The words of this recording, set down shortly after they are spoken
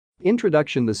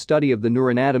Introduction: the study of the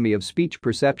neuroanatomy of speech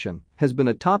perception has been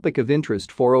a topic of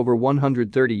interest for over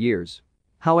 130 years.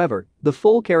 However, the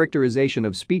full characterization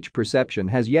of speech perception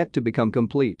has yet to become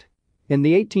complete. In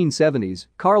the 1870s,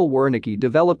 Carl Wernicke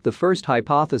developed the first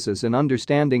hypothesis in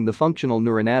understanding the functional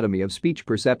neuroanatomy of speech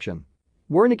perception.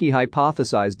 Wernicke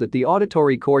hypothesized that the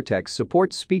auditory cortex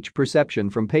supports speech perception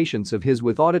from patients of his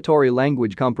with auditory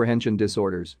language comprehension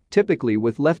disorders, typically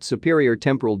with left superior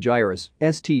temporal gyrus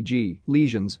 (STG)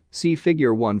 lesions, see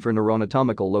Figure 1 for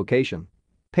neuroanatomical location.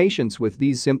 Patients with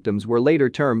these symptoms were later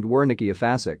termed Wernicke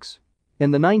aphasics.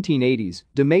 In the 1980s,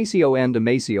 Damasio and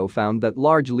Damasio found that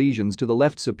large lesions to the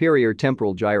left superior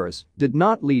temporal gyrus did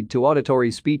not lead to auditory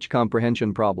speech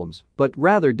comprehension problems, but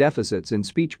rather deficits in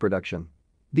speech production.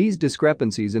 These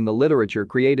discrepancies in the literature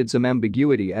created some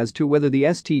ambiguity as to whether the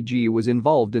STG was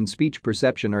involved in speech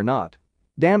perception or not.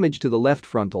 Damage to the left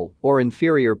frontal or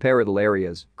inferior parietal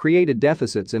areas created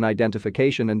deficits in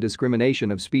identification and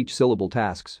discrimination of speech syllable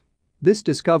tasks. This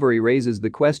discovery raises the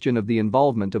question of the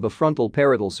involvement of a frontal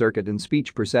parietal circuit in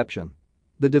speech perception.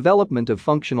 The development of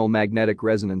functional magnetic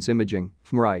resonance imaging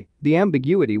 (fMRI), the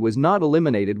ambiguity was not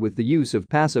eliminated with the use of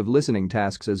passive listening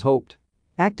tasks as hoped.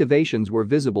 Activations were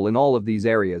visible in all of these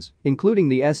areas, including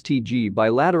the STG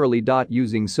bilaterally.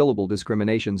 Using syllable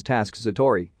discriminations tasks,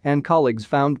 Zatori and colleagues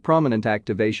found prominent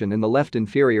activation in the left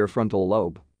inferior frontal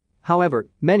lobe. However,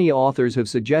 many authors have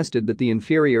suggested that the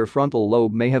inferior frontal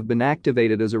lobe may have been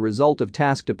activated as a result of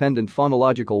task-dependent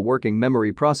phonological working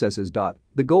memory processes.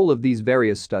 The goal of these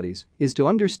various studies is to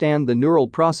understand the neural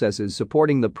processes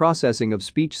supporting the processing of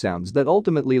speech sounds that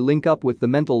ultimately link up with the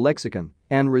mental lexicon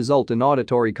and result in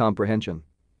auditory comprehension.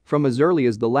 From as early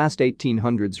as the last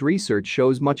 1800s, research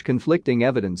shows much conflicting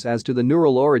evidence as to the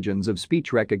neural origins of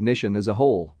speech recognition as a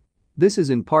whole. This is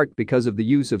in part because of the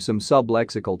use of some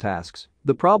sublexical tasks,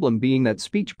 the problem being that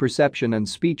speech perception and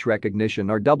speech recognition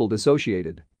are double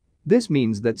associated. This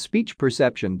means that speech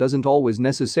perception doesn't always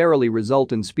necessarily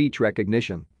result in speech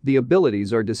recognition, the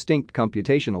abilities are distinct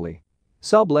computationally.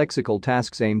 Sublexical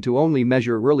tasks aim to only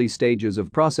measure early stages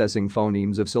of processing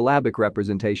phonemes of syllabic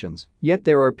representations, yet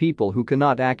there are people who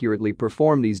cannot accurately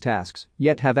perform these tasks,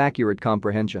 yet have accurate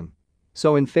comprehension.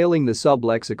 So in failing the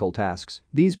sublexical tasks,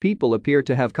 these people appear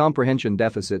to have comprehension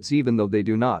deficits even though they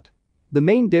do not. The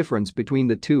main difference between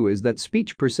the two is that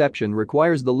speech perception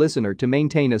requires the listener to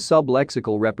maintain a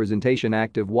sublexical representation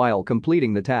active while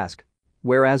completing the task,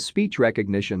 whereas speech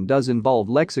recognition does involve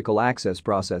lexical access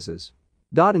processes.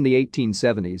 In the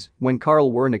 1870s, when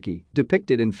Carl Wernicke,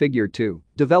 depicted in Figure 2,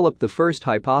 developed the first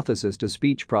hypothesis to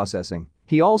speech processing,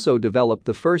 he also developed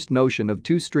the first notion of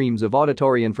two streams of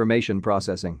auditory information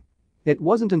processing. It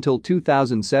wasn't until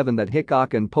 2007 that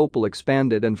Hickok and Popel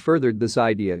expanded and furthered this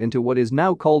idea into what is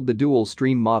now called the dual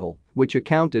stream model, which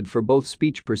accounted for both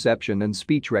speech perception and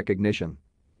speech recognition.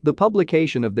 The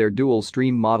publication of their dual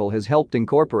stream model has helped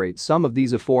incorporate some of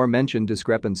these aforementioned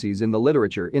discrepancies in the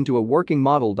literature into a working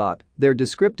model. Their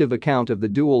descriptive account of the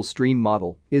dual stream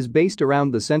model is based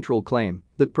around the central claim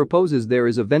that proposes there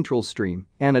is a ventral stream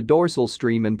and a dorsal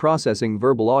stream in processing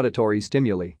verbal auditory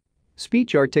stimuli.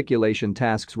 Speech articulation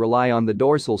tasks rely on the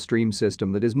dorsal stream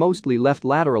system that is mostly left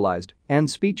lateralized, and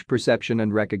speech perception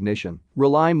and recognition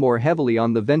rely more heavily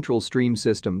on the ventral stream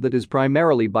system that is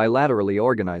primarily bilaterally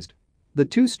organized. The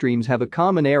two streams have a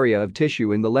common area of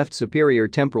tissue in the left superior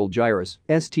temporal gyrus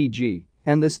 (STG),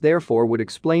 and this therefore would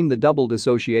explain the double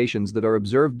dissociations that are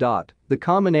observed. The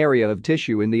common area of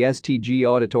tissue in the STG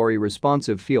auditory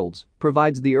responsive fields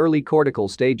provides the early cortical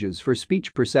stages for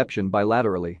speech perception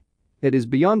bilaterally. It is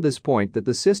beyond this point that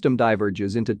the system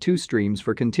diverges into two streams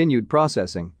for continued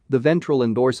processing, the ventral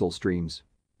and dorsal streams.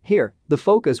 Here, the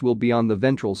focus will be on the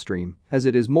ventral stream, as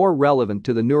it is more relevant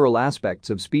to the neural aspects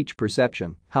of speech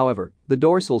perception. However, the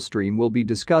dorsal stream will be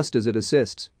discussed as it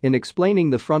assists in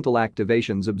explaining the frontal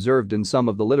activations observed in some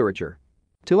of the literature.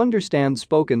 To understand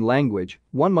spoken language,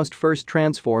 one must first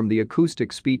transform the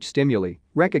acoustic speech stimuli,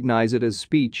 recognize it as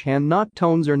speech and not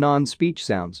tones or non-speech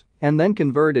sounds, and then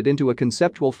convert it into a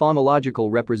conceptual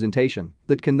phonological representation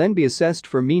that can then be assessed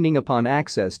for meaning upon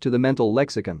access to the mental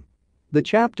lexicon. The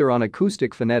chapter on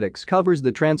acoustic phonetics covers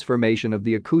the transformation of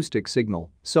the acoustic signal,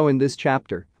 so in this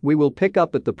chapter, we will pick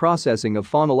up at the processing of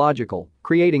phonological,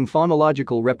 creating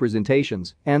phonological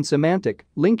representations, and semantic,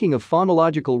 linking of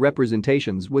phonological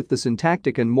representations with the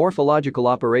syntactic and morphological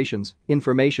operations,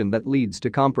 information that leads to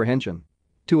comprehension.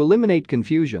 To eliminate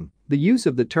confusion, the use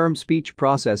of the term speech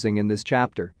processing in this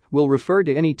chapter will refer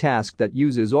to any task that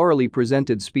uses orally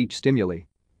presented speech stimuli.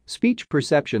 Speech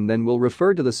perception then will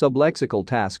refer to the sublexical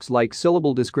tasks like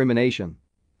syllable discrimination.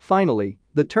 Finally,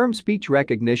 The term speech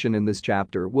recognition in this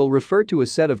chapter will refer to a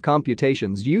set of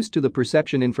computations used to the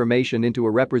perception information into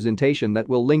a representation that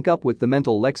will link up with the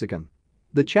mental lexicon.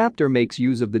 The chapter makes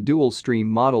use of the dual stream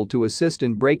model to assist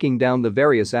in breaking down the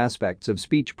various aspects of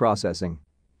speech processing.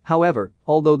 However,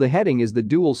 although the heading is the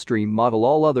dual stream model,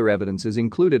 all other evidence is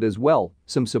included as well,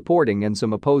 some supporting and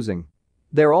some opposing.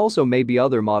 There also may be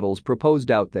other models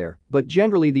proposed out there, but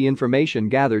generally the information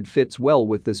gathered fits well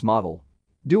with this model.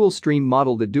 Dual stream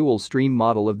model. The dual stream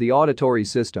model of the auditory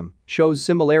system shows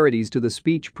similarities to the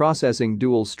speech processing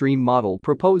dual stream model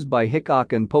proposed by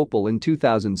Hickok and Popel in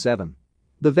 2007.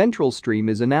 The ventral stream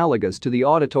is analogous to the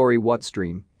auditory what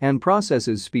stream and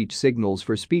processes speech signals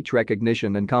for speech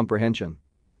recognition and comprehension.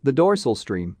 The dorsal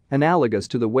stream, analogous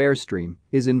to the where stream,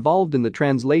 is involved in the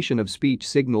translation of speech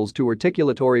signals to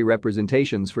articulatory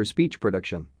representations for speech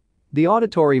production. The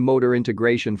auditory motor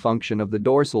integration function of the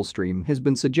dorsal stream has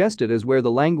been suggested as where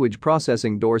the language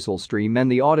processing dorsal stream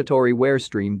and the auditory where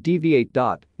stream deviate.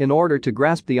 In order to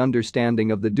grasp the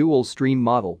understanding of the dual stream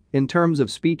model in terms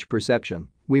of speech perception,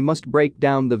 we must break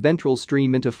down the ventral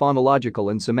stream into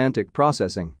phonological and semantic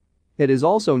processing. It is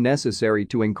also necessary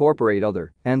to incorporate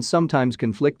other, and sometimes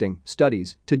conflicting,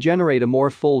 studies to generate a more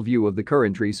full view of the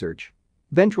current research.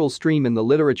 Ventral stream. In the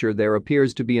literature there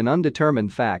appears to be an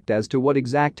undetermined fact as to what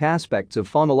exact aspects of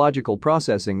phonological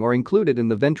processing are included in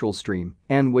the ventral stream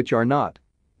and which are not.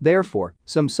 Therefore,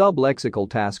 some sublexical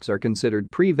tasks are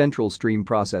considered pre-ventral stream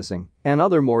processing, and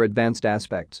other more advanced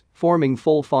aspects, forming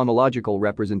full phonological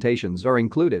representations, are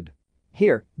included.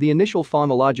 Here, the initial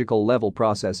phonological level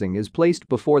processing is placed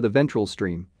before the ventral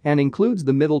stream and includes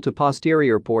the middle to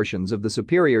posterior portions of the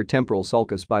superior temporal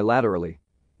sulcus bilaterally.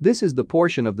 This is the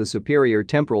portion of the superior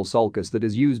temporal sulcus that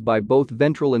is used by both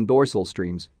ventral and dorsal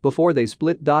streams before they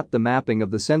split. The mapping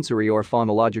of the sensory or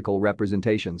phonological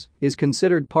representations is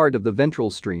considered part of the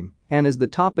ventral stream and is the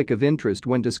topic of interest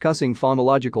when discussing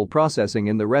phonological processing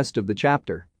in the rest of the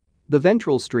chapter. The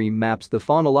ventral stream maps the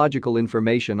phonological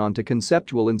information onto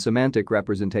conceptual and semantic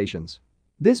representations.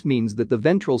 This means that the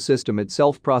ventral system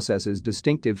itself processes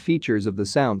distinctive features of the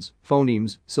sounds,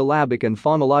 phonemes, syllabic and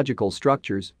phonological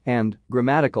structures, and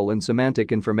grammatical and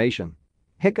semantic information.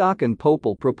 Hickok and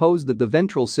Popel propose that the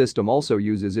ventral system also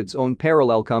uses its own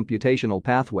parallel computational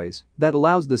pathways that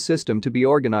allows the system to be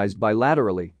organized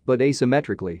bilaterally but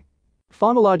asymmetrically.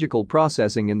 Phonological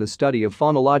processing. In the study of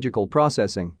phonological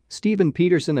processing, Stephen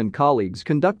Peterson and colleagues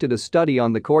conducted a study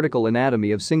on the cortical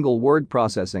anatomy of single word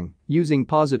processing using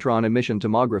positron emission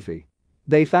tomography.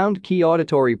 They found key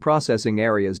auditory processing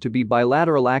areas to be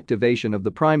bilateral activation of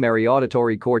the primary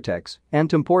auditory cortex and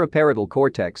temporoparietal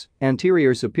cortex,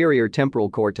 anterior superior temporal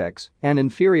cortex, and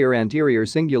inferior anterior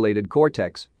cingulated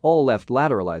cortex, all left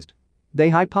lateralized. They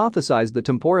hypothesized the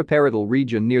temporoparietal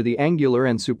region near the angular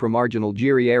and supramarginal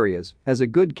gyri areas as a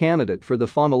good candidate for the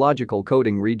phonological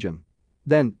coding region.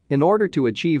 Then, in order to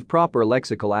achieve proper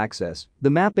lexical access, the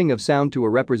mapping of sound to a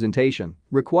representation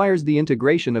requires the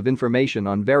integration of information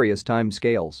on various time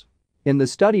scales. In the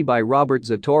study by Robert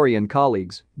Zatori and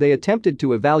colleagues, they attempted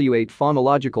to evaluate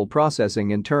phonological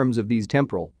processing in terms of these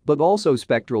temporal but also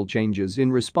spectral changes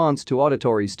in response to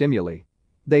auditory stimuli.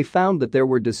 They found that there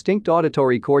were distinct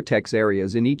auditory cortex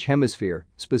areas in each hemisphere,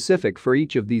 specific for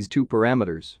each of these two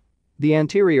parameters. The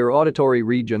anterior auditory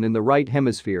region in the right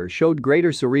hemisphere showed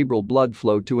greater cerebral blood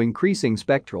flow to increasing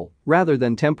spectral, rather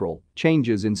than temporal,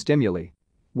 changes in stimuli.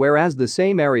 Whereas the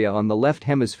same area on the left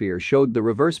hemisphere showed the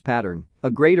reverse pattern, a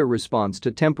greater response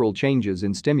to temporal changes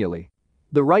in stimuli.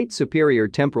 The right superior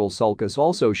temporal sulcus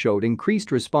also showed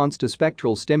increased response to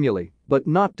spectral stimuli, but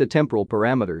not to temporal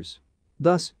parameters.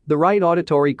 Thus, the right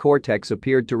auditory cortex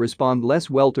appeared to respond less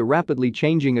well to rapidly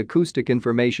changing acoustic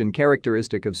information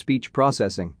characteristic of speech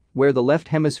processing, where the left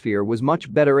hemisphere was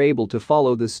much better able to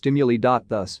follow the stimuli.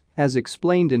 Thus, as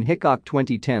explained in Hickok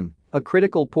 2010, a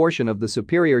critical portion of the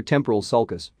superior temporal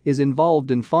sulcus is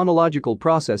involved in phonological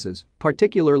processes,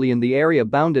 particularly in the area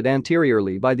bounded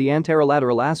anteriorly by the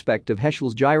anterolateral aspect of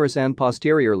Heschl's gyrus and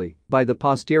posteriorly by the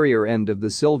posterior end of the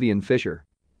Sylvian fissure.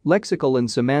 Lexical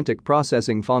and semantic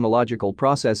processing. Phonological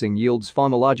processing yields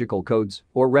phonological codes,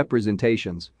 or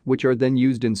representations, which are then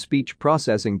used in speech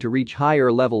processing to reach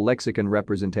higher-level lexicon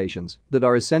representations that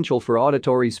are essential for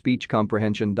auditory speech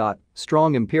comprehension.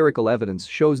 Strong empirical evidence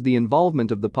shows the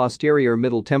involvement of the posterior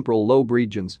middle temporal lobe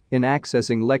regions in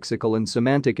accessing lexical and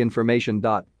semantic information.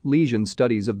 Lesion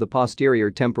studies of the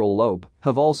posterior temporal lobe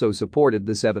have also supported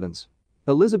this evidence.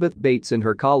 Elizabeth Bates and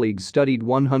her colleagues studied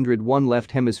 101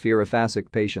 left hemisphere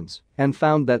aphasic patients and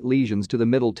found that lesions to the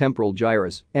middle temporal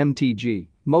gyrus (MTG)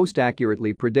 most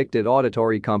accurately predicted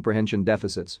auditory comprehension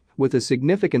deficits, with a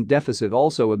significant deficit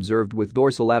also observed with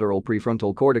dorsolateral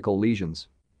prefrontal cortical lesions.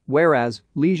 Whereas,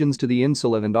 lesions to the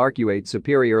insula and arcuate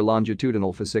superior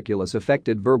longitudinal fasciculus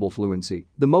affected verbal fluency.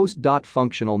 The most.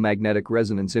 Functional magnetic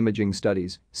resonance imaging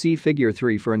studies, see Figure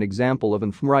 3 for an example of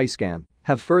an fMRI scan,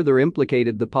 have further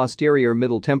implicated the posterior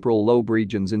middle temporal lobe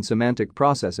regions in semantic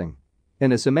processing.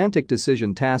 In a semantic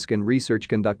decision task and research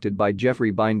conducted by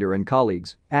Jeffrey Binder and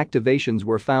colleagues, activations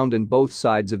were found in both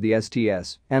sides of the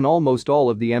STS and almost all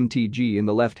of the MTG in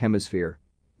the left hemisphere.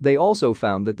 They also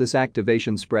found that this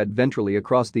activation spread ventrally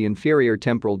across the inferior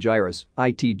temporal gyrus,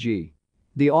 ITG.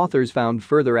 The authors found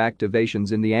further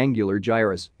activations in the angular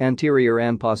gyrus, anterior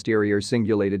and posterior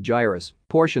cingulated gyrus,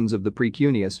 portions of the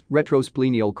precuneus,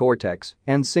 retrosplenial cortex,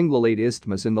 and cingulate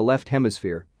isthmus in the left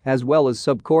hemisphere, as well as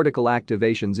subcortical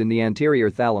activations in the anterior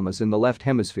thalamus in the left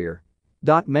hemisphere.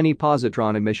 Many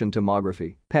positron emission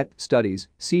tomography (PET) studies,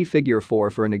 see Figure 4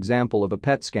 for an example of a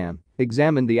PET scan,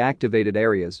 examined the activated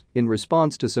areas in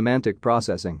response to semantic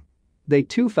processing. They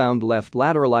too found left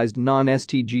lateralized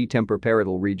non-STG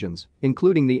temporoparietal regions,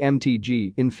 including the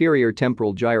MTG, inferior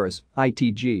temporal gyrus,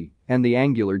 ITG, and the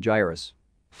angular gyrus.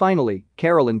 Finally,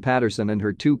 Carolyn Patterson and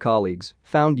her two colleagues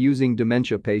found using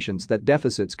dementia patients that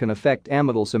deficits can affect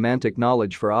amidal semantic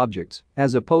knowledge for objects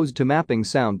as opposed to mapping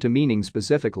sound to meaning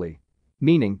specifically.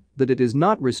 Meaning that it is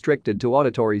not restricted to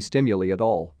auditory stimuli at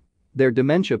all. Their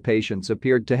dementia patients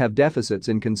appeared to have deficits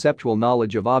in conceptual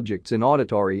knowledge of objects in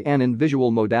auditory and in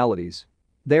visual modalities.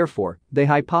 Therefore, they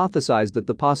hypothesized that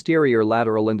the posterior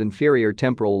lateral and inferior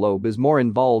temporal lobe is more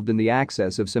involved in the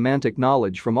access of semantic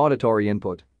knowledge from auditory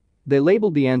input. They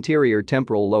labeled the anterior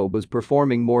temporal lobe as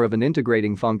performing more of an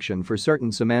integrating function for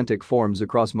certain semantic forms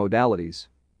across modalities.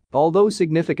 Although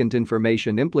significant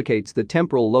information implicates the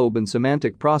temporal lobe in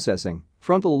semantic processing,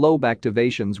 frontal lobe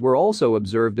activations were also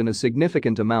observed in a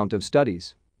significant amount of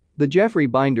studies. The Jeffrey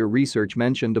Binder research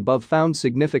mentioned above found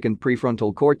significant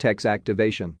prefrontal cortex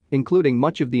activation, including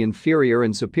much of the inferior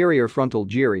and superior frontal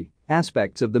gyri,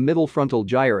 aspects of the middle frontal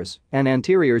gyrus, and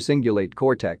anterior cingulate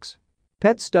cortex.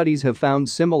 PET studies have found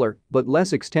similar but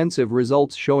less extensive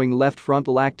results showing left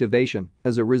frontal activation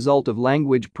as a result of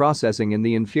language processing in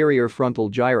the inferior frontal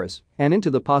gyrus and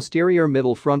into the posterior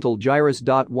middle frontal gyrus.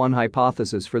 One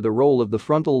hypothesis for the role of the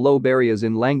frontal lobe areas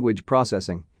in language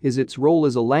processing is its role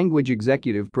as a language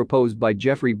executive proposed by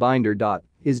Jeffrey Binder.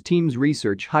 His team's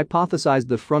research hypothesized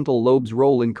the frontal lobe's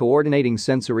role in coordinating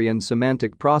sensory and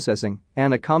semantic processing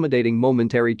and accommodating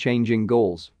momentary changing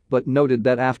goals, but noted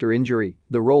that after injury,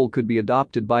 the role could be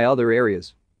adopted by other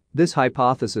areas. This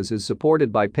hypothesis is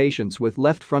supported by patients with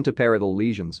left frontoparietal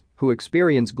lesions who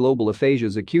experience global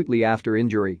aphasias acutely after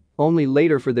injury, only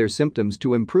later for their symptoms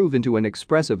to improve into an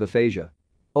expressive aphasia.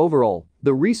 Overall,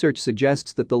 the research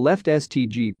suggests that the left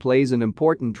STG plays an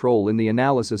important role in the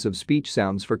analysis of speech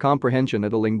sounds for comprehension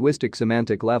at a linguistic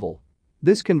semantic level.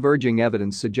 This converging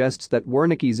evidence suggests that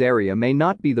Wernicke's area may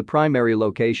not be the primary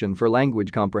location for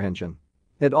language comprehension.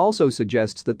 It also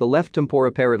suggests that the left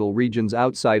temporoparietal regions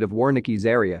outside of Wernicke's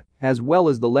area, as well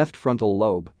as the left frontal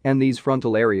lobe and these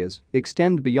frontal areas,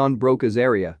 extend beyond Broca's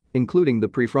area, including the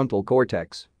prefrontal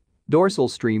cortex. Dorsal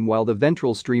stream. While the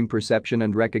ventral stream perception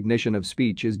and recognition of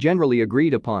speech is generally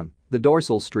agreed upon, the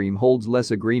dorsal stream holds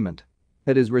less agreement.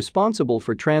 It is responsible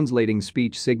for translating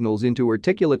speech signals into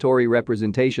articulatory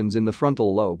representations in the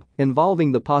frontal lobe,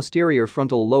 involving the posterior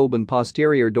frontal lobe and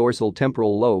posterior dorsal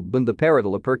temporal lobe and the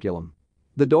parietal operculum.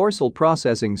 The dorsal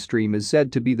processing stream is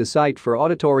said to be the site for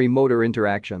auditory motor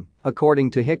interaction,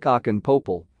 according to Hickok and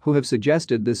Popel, who have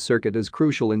suggested this circuit is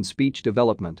crucial in speech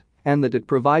development and that it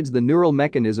provides the neural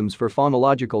mechanisms for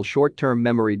phonological short-term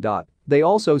memory. They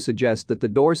also suggest that the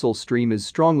dorsal stream is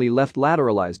strongly left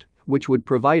lateralized, which would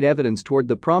provide evidence toward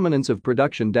the prominence of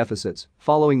production deficits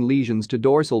following lesions to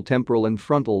dorsal temporal and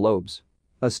frontal lobes.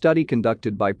 A study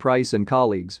conducted by Price and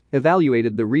colleagues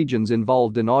evaluated the regions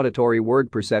involved in auditory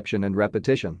word perception and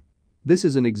repetition. This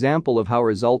is an example of how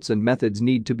results and methods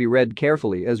need to be read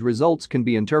carefully as results can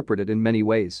be interpreted in many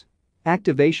ways.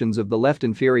 Activations of the left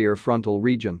inferior frontal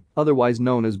region, otherwise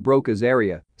known as Broca's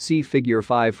area, see Figure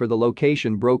 5 for the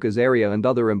location Broca's area and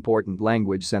other important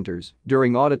language centers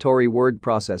during auditory word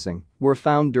processing, were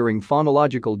found during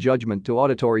phonological judgment to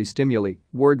auditory stimuli,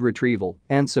 word retrieval,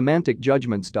 and semantic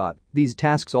judgments. These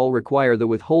tasks all require the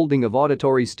withholding of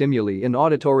auditory stimuli in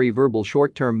auditory verbal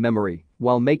short-term memory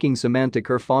while making semantic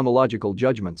or phonological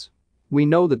judgments. We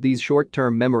know that these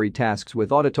short-term memory tasks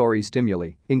with auditory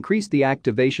stimuli increase the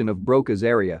activation of Broca's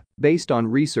area based on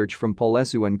research from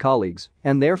Polesu and colleagues,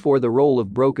 and therefore the role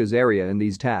of Broca's area in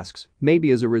these tasks may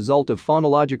be as a result of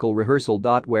phonological rehearsal.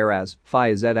 Whereas,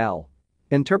 Faiz et al.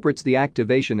 interprets the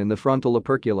activation in the frontal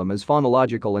operculum as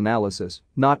phonological analysis,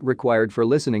 not required for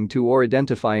listening to or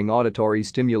identifying auditory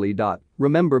stimuli.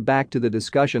 Remember back to the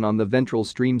discussion on the ventral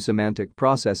stream semantic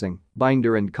processing.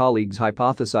 Binder and colleagues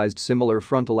hypothesized similar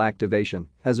frontal activation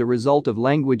as a result of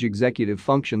language executive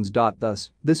functions.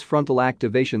 Thus, this frontal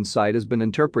activation site has been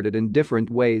interpreted in different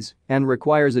ways and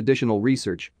requires additional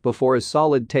research before a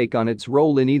solid take on its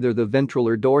role in either the ventral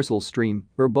or dorsal stream,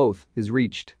 or both, is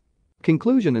reached.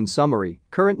 Conclusion and summary: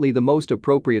 currently the most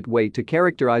appropriate way to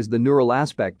characterize the neural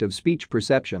aspect of speech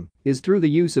perception is through the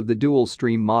use of the dual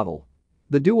stream model.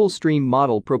 The dual stream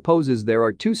model proposes there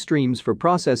are two streams for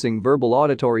processing verbal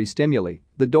auditory stimuli,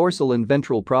 the dorsal and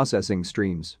ventral processing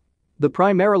streams. The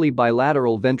primarily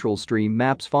bilateral ventral stream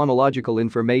maps phonological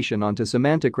information onto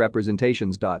semantic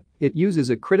representations. It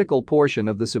uses a critical portion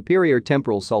of the superior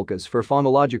temporal sulcus for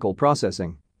phonological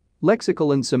processing.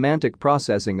 Lexical and semantic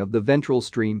processing of the ventral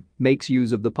stream makes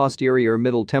use of the posterior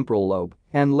middle temporal lobe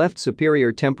and left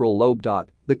superior temporal lobe.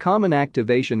 The common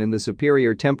activation in the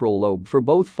superior temporal lobe for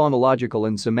both phonological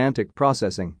and semantic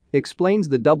processing explains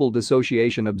the double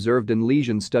dissociation observed in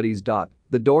lesion studies.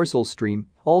 The dorsal stream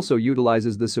also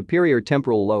utilizes the superior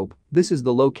temporal lobe. This is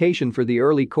the location for the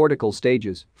early cortical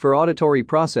stages for auditory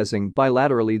processing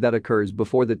bilaterally that occurs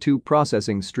before the two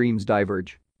processing streams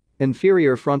diverge.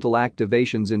 Inferior frontal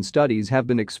activations in studies have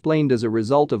been explained as a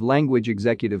result of language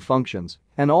executive functions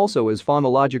and also as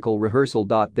phonological rehearsal.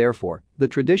 Therefore, the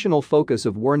traditional focus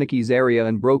of Wernicke's area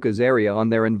and Broca's area on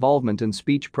their involvement in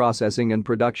speech processing and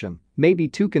production may be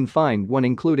too confined when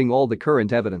including all the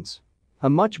current evidence. A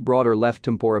much broader left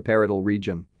temporoparietal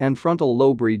region and frontal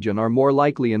lobe region are more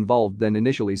likely involved than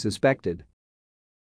initially suspected.